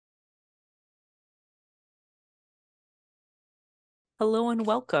Hello and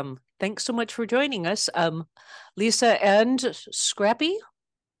welcome. Thanks so much for joining us. Lisa and Scrappy.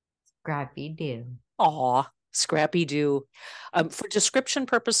 Scrappy do. Aw, Scrappy do. For description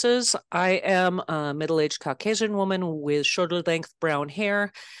purposes, I am a middle-aged Caucasian woman with shoulder-length brown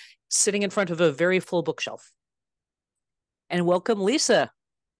hair sitting in front of a very full bookshelf. And welcome, Lisa.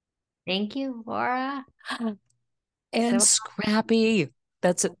 Thank you, Laura. And So Scrappy.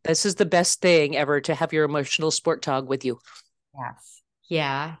 This is the best thing ever to have your emotional sport dog with you. yes.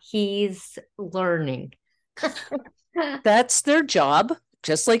 Yeah, he's learning. That's their job,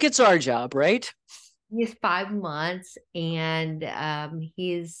 just like it's our job, right? He's 5 months and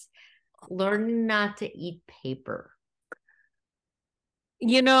he's learning not to eat paper.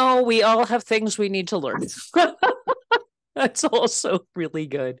 We all have things we need to learn. That's also really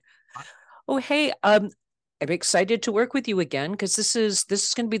good. Oh, hey, I'm excited to work with you again because this is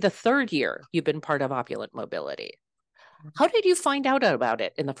going to be the third year you've been part of Opulent Mobility. How did you find out about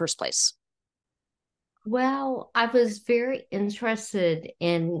it in the first place? Well, I was very interested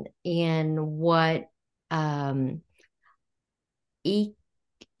in what um e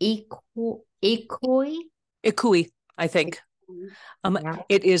equi Ikui, I think. yeah.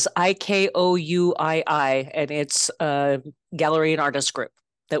 It is Ikoui, and it's a gallery and artist group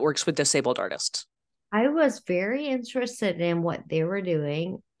that works with disabled artists. I was very interested in what they were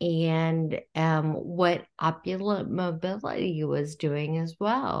doing and what Opulent Mobility was doing as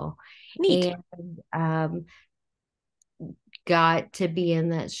well. Neat. And um, got to be in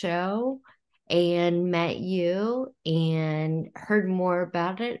that show and met you and heard more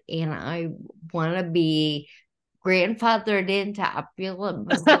about it. And I want to be grandfathered into Opulent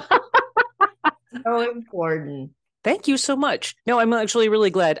Mobility. So important. Thank you so much. No, I'm actually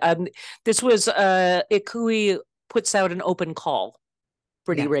really glad. This was Ikui puts out an open call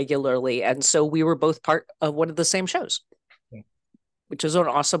pretty Yeah. regularly, and so we were both part of one of the same shows, Yeah. which is an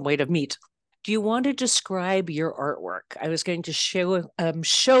awesome way to meet. Do you want to describe your artwork? I was going to show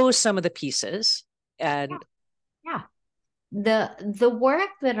some of the pieces, and Yeah. The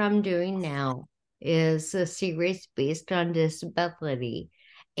work that I'm doing now is a series based on disability.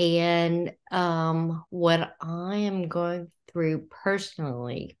 And what I am going through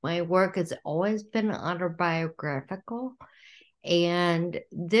personally, my work has always been autobiographical. And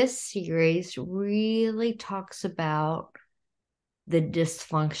this series really talks about the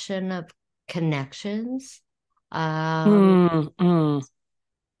dysfunction of connections. Um, mm, mm.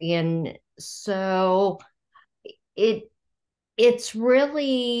 and so it it's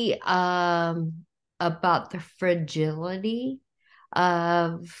really about the fragility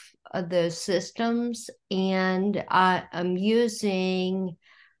of those systems, and I'm using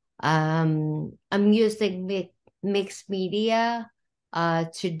mixed media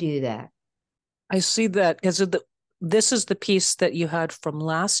to do that. I see that because this is the piece that you had from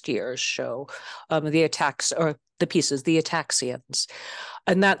last year's show, the attacks or the pieces, the Ataxians,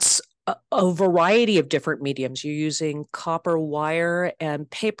 and that's a variety of different mediums. You're using copper wire and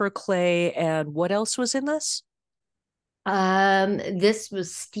paper clay, and what else was in this? This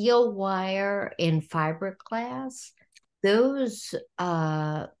was steel wire and fiberglass. Those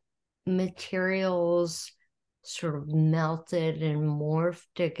materials sort of melted and morphed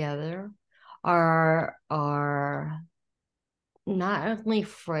together are not only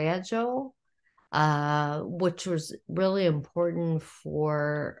fragile, which was really important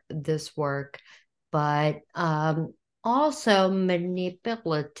for this work, but also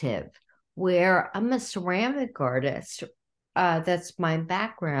manipulative, where I'm a ceramic artist. That's my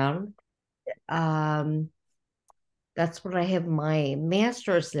background. Um, that's what I have my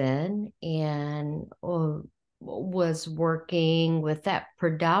master's in, and was working with that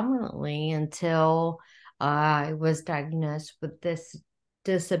predominantly until I was diagnosed with this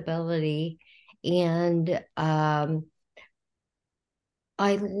disability. And I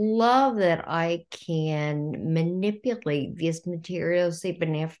love that I can manipulate these materials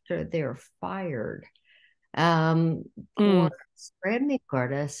even after they're fired. Um, Mm, for ceramic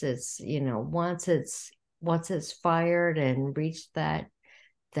artists, it's once it's fired and reached that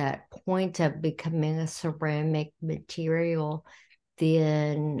point of becoming a ceramic material,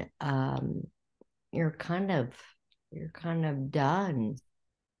 then you're kind of done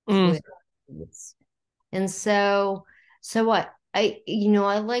mm. with this. And so I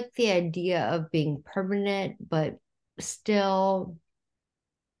like the idea of being permanent, but still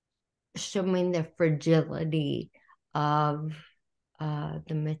showing the fragility of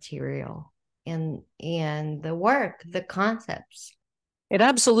the material and the work, the concepts. It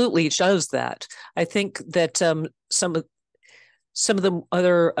absolutely shows that. I think that some of the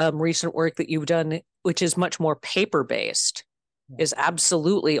other recent work that you've done, which is much more paper based, is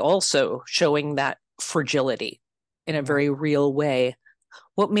absolutely also showing that fragility in a very real way.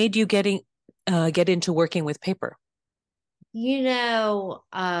 What made you get into working with paper? You know,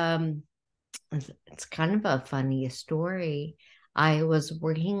 it's kind of a funny story. I was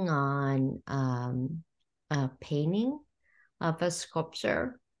working on a painting of a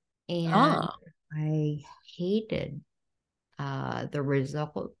sculpture, and Ah, I hated the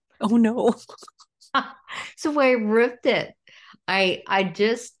result. oh no. So I ripped it. I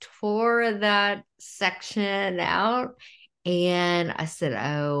just tore that section out, and I said,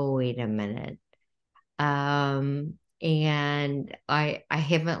 "Oh, wait a minute." And I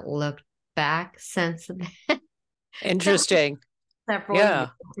haven't looked back since then. That was Interesting. several years Yeah.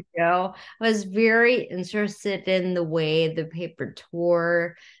 ago. I was very interested in the way the paper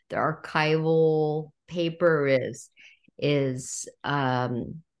tore. The archival paper is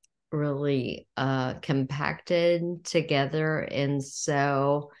really compacted together, and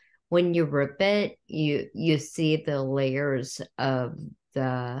so when you rip it, you see the layers of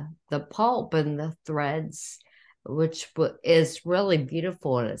the pulp and the threads, which is really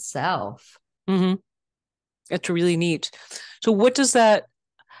beautiful in itself. Hmm. It's really neat. So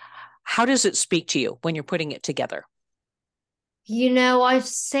how does it speak to you when you're putting it together? I've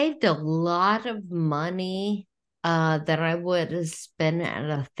saved a lot of money that I would have spent at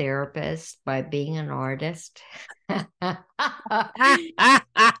a therapist by being an artist.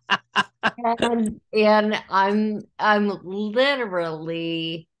 And I'm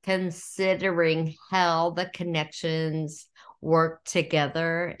literally considering how the connections work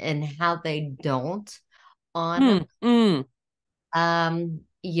together and how they don't on a Mm,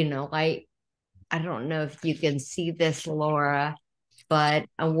 mm. I don't know if you can see this, Laura, but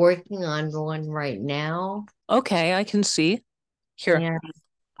I'm working on one right now. Okay, I can see. Here. And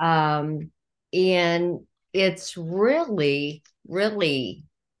um and it's really, really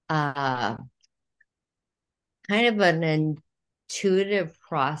uh kind of an intuitive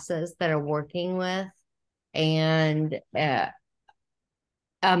process that I'm working with. And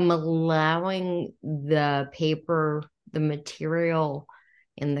I'm allowing the paper, the material,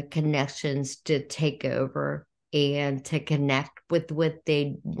 and the connections to take over and to connect with what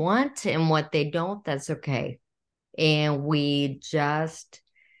they want, and what they don't, that's okay. And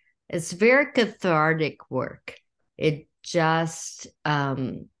it's very cathartic work. It just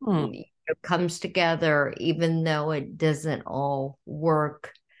Mm. it comes together, even though it doesn't all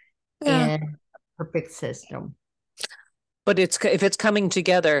work Yeah, in a perfect system. but if it's coming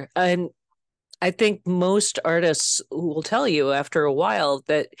together, and I think most artists will tell you after a while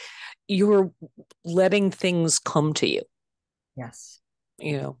that you're letting things come to you, Yes.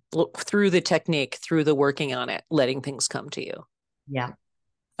 through the technique, through the working on it, letting things come to you. Yeah.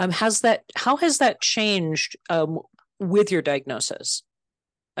 How has that changed with your diagnosis?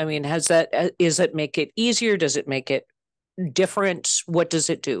 I mean, does it make it easier? Does it make it different? What does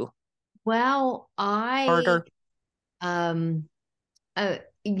it do? Well, Harder? um,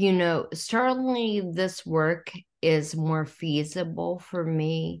 certainly this work is more feasible for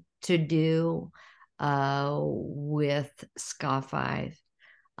me to do with SCA 5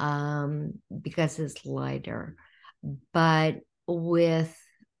 because it's lighter. But with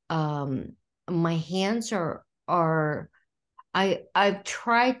um, my hands are I've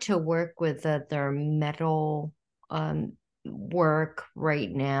tried to work with other metal work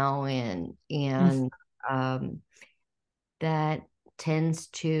right now, Mm. and um, that tends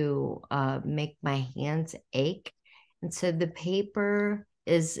to make my hands ache, and so the paper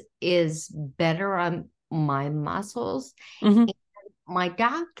is better on my muscles. Hmm. My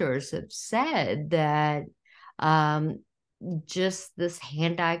doctors have said that um, just this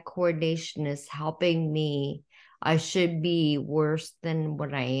hand-eye coordination is helping me. I should be worse than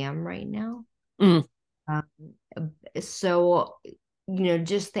what I am right now. Mm. Um, so,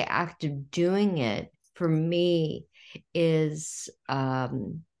 just the act of doing it for me is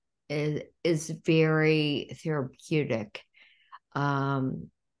um, is very therapeutic. Um,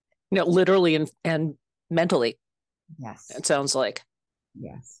 Literally and mentally, yes, it sounds like.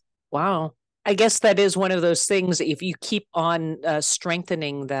 yes, Wow. I guess that is one of those things. If you keep on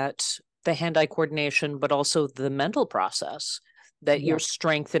strengthening the hand-eye coordination, but also the mental process, that yeah, you're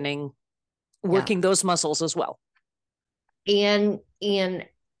strengthening, yeah. working those muscles as well. And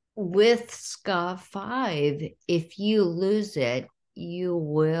with SCA 5, if you lose it, you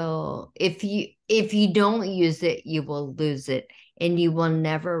will, if you don't use it, you will lose it, and you will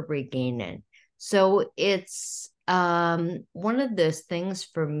never regain it. So it's one of those things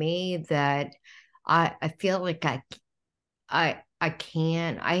for me that I feel like I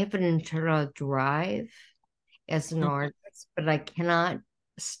can't, I have an internal drive as an Mhm. artist, but I cannot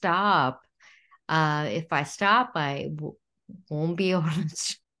stop. If I stop, won't be able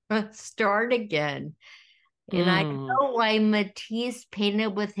to start again. And I Mm. know why Matisse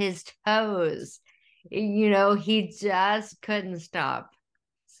painted with his toes. He just couldn't stop.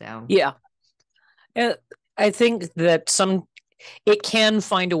 So, Yeah. I think that it can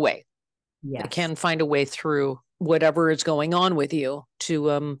find a way. It yes. can find a way through whatever is going on with you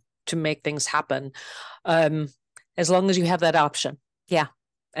to make things happen. Um, as long as you have that option. Yeah.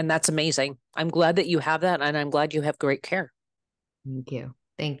 And that's amazing. I'm glad that you have that, and I'm glad you have great care. Thank you.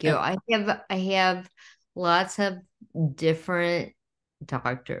 Thank you. And I have lots of different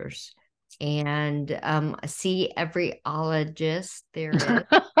doctors and I see every ologist there is.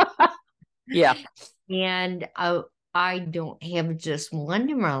 yeah. And I don't have just one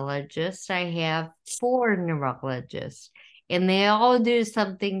neurologist. I have four neurologists, and they all do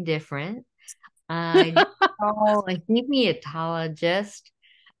something different. I oh, a hematologist,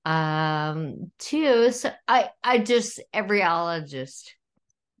 too. So I just every ologist.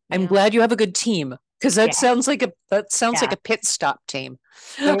 I'm Yeah, glad you have a good team, because yeah, that sounds like yeah. a pit stop team.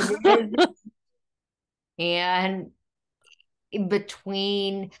 It is, and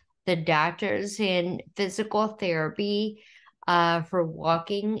between the doctors in physical therapy for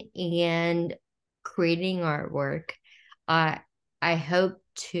walking and creating artwork, I hope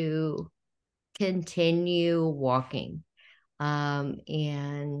to continue walking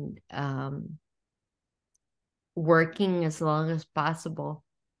and working as long as possible.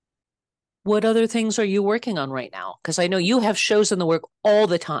 What other things are you working on right now? Because I know you have shows in the work all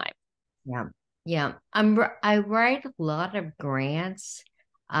the time. Yeah. Yeah. I write a lot of grants.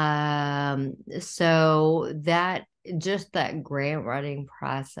 So that grant writing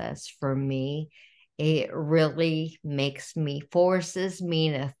process for me, it really forces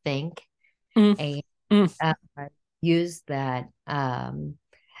me to think Mm, and mm. uh, use that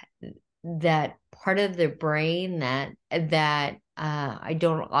part of the brain that I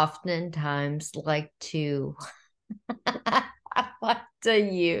don't oftentimes like to I like to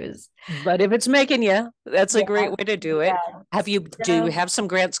use. But if it's making you, that's a Yeah, great way to do it. yeah. Do you So have some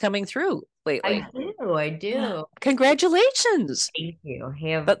grants coming through lately? I do. Congratulations. Thank you.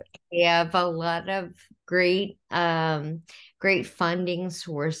 Have a lot of great funding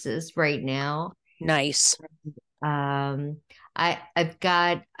sources right now. Nice. Um, I've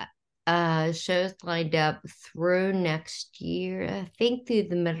got shows lined up through next year. I think through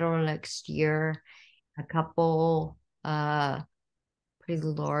the middle of next year, a couple pretty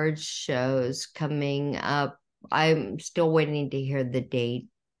large shows coming up. I'm still waiting to hear the date,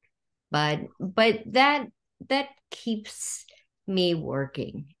 but that keeps me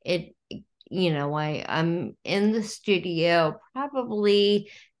working. I'm in the studio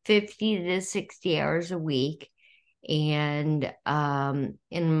probably 50 to 60 hours a week, and I'm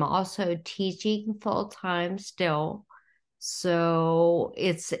also teaching full time still. So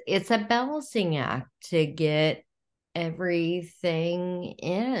it's a balancing act to get everything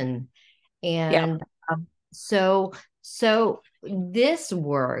in. Yeah. And so this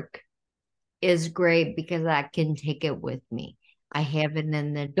work is great because I can take it with me. I have it in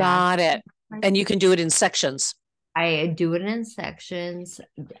the document. Got it. And you can do it in sections. I do it in sections.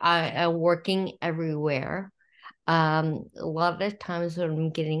 I'm working everywhere. A lot of times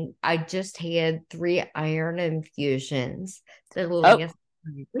when I just had 3 iron infusions that Oh, last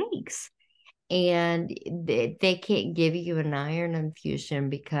 3 weeks. And they can't give you an iron infusion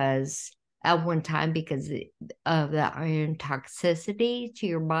because at one time because of the iron toxicity to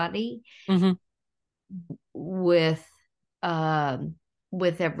your body hmm. with um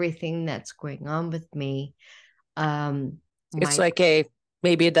with everything that's going on with me. um It's my like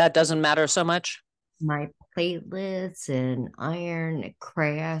maybe that doesn't matter so much. my platelets and iron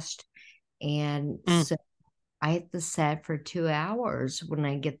crashed, and Mm. so I have to sit for 2 hours when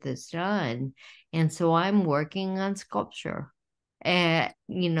I get this done. And so I'm working on sculpture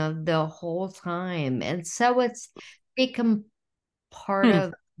the whole time. And so it's become part Hmm.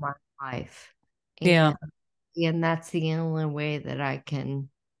 of my life. Yeah. And that's the only way that I can,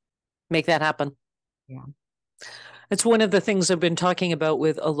 Make that happen. yeah. It's one of the things I've been talking about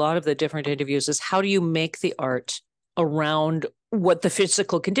with a lot of the different interviews is how do you make the art around what the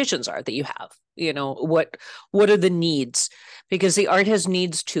physical conditions are that you have? What are the needs? Because the art has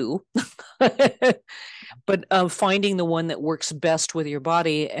needs too. But finding the one that works best with your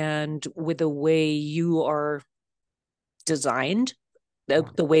body and with the way you are designed, Yeah.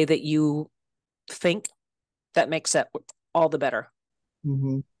 the way that you think, that makes that all the better.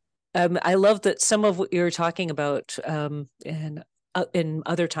 Hmm. I love that some of what you're talking about, and in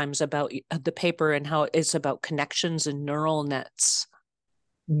other times about the paper and how it's about connections and neural nets.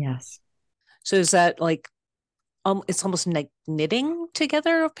 Yes. So is that like it's almost like knitting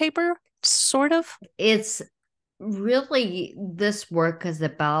together of paper, sort of? It's really, this work is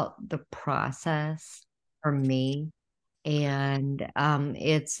about the process for me. And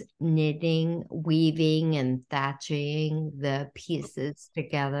it's knitting, weaving, and thatching the pieces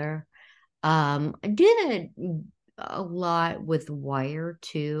together. I did a lot with wire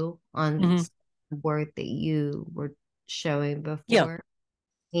too on work that you were showing Yeah. before.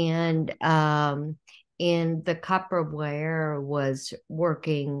 And the copper wire was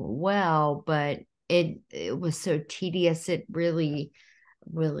working well, but it was so tedious. It really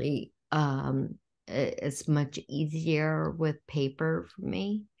it's much easier with paper for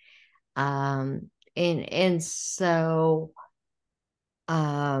me. And so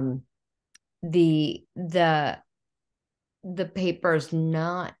the paper's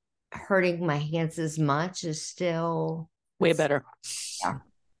not hurting my hands as much. Is still way better. Yeah.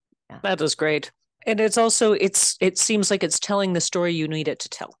 Yeah. That is great. And it's also it seems like it's telling the story you need it to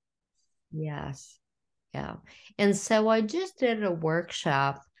tell. Yes. Yeah. And so I just did a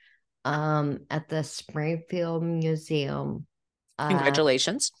workshop at the Springfield Museum.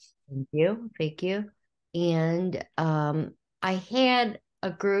 Congratulations. Thank you. Thank you. And I had a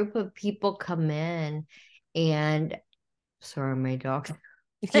group of people come in, and sorry, my dog.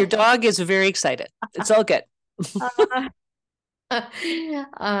 Your dog is very excited. It's all good.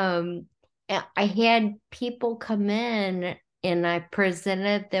 um, I had people come in, and I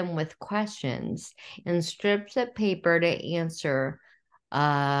presented them with questions and strips of paper to answer.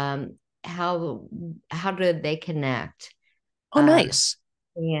 How do they connect? Oh, nice.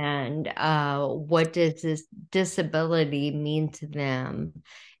 And what does this disability mean to them?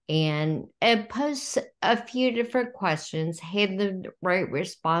 And it posed a few different questions, had the right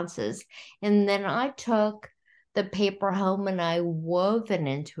responses, and then I took the paper home and I wove it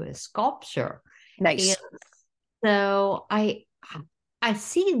into a sculpture. Nice. And so I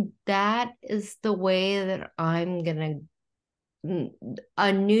see that is the way that I'm gonna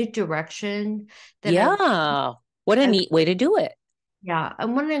a new direction that yeah. What a neat way to do it. Yeah, I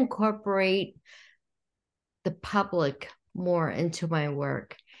want to incorporate the public more into my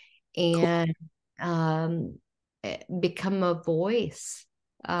work and become a voice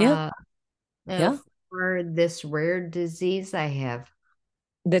Yeah. Yeah. for this rare disease I have.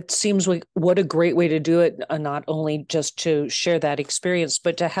 That seems like what a great way to do it. Not only just to share that experience,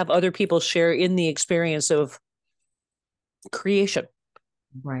 but to have other people share in the experience of creation.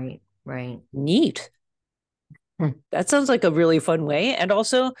 Right, right. Neat. That sounds like a really fun way. And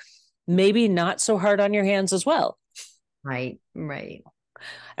also maybe not so hard on your hands as well. Right, right.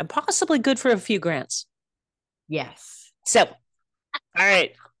 And possibly good for a few grants. Yes. So, all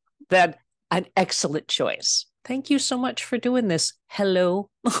right. That an excellent choice. Thank you so much for doing this.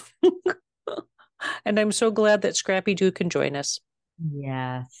 Hello. And I'm so glad that Scrappy Doo can join us.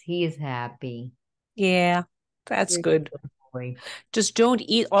 Yes, he's happy. Yeah, that's He's good. boy. Just don't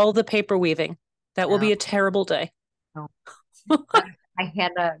eat all the paper weaving. That will be a terrible day. No. I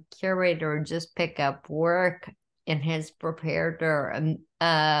had a curator just pick up work in his preparator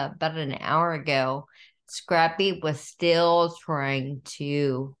about an hour ago. Scrappy was still trying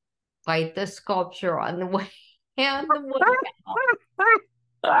to fight the sculpture on the way out. And I'm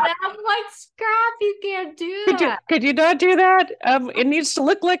like, Scrap, you can't do that. Could you not do that? It needs to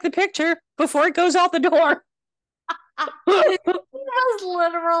look like the picture before it goes out the door. He was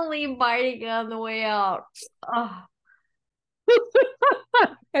literally biting on the way out. Oh.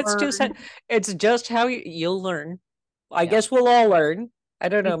 It's just how you'll learn. I guess we'll all learn. I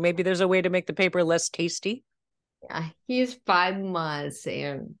don't know. Maybe there's a way to make the paper less tasty. Yeah, he's 5 months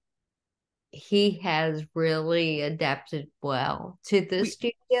and he has really adapted well to the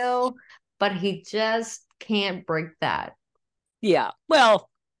studio, but he just can't break that. Yeah. Well,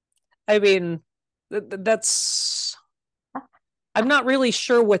 I mean, that's. I'm not really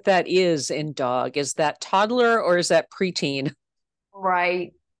sure what that is in dog. Is that toddler or is that preteen?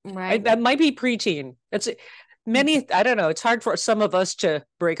 Right. Right. That might be preteen. It's many. I don't know. It's hard for some of us to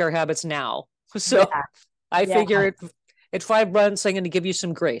break our habits now. So I figure at 5 months, I'm going to give you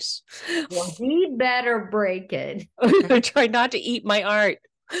some grace. Well, he better break it. Try not to eat my art.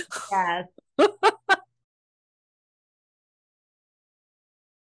 Yes.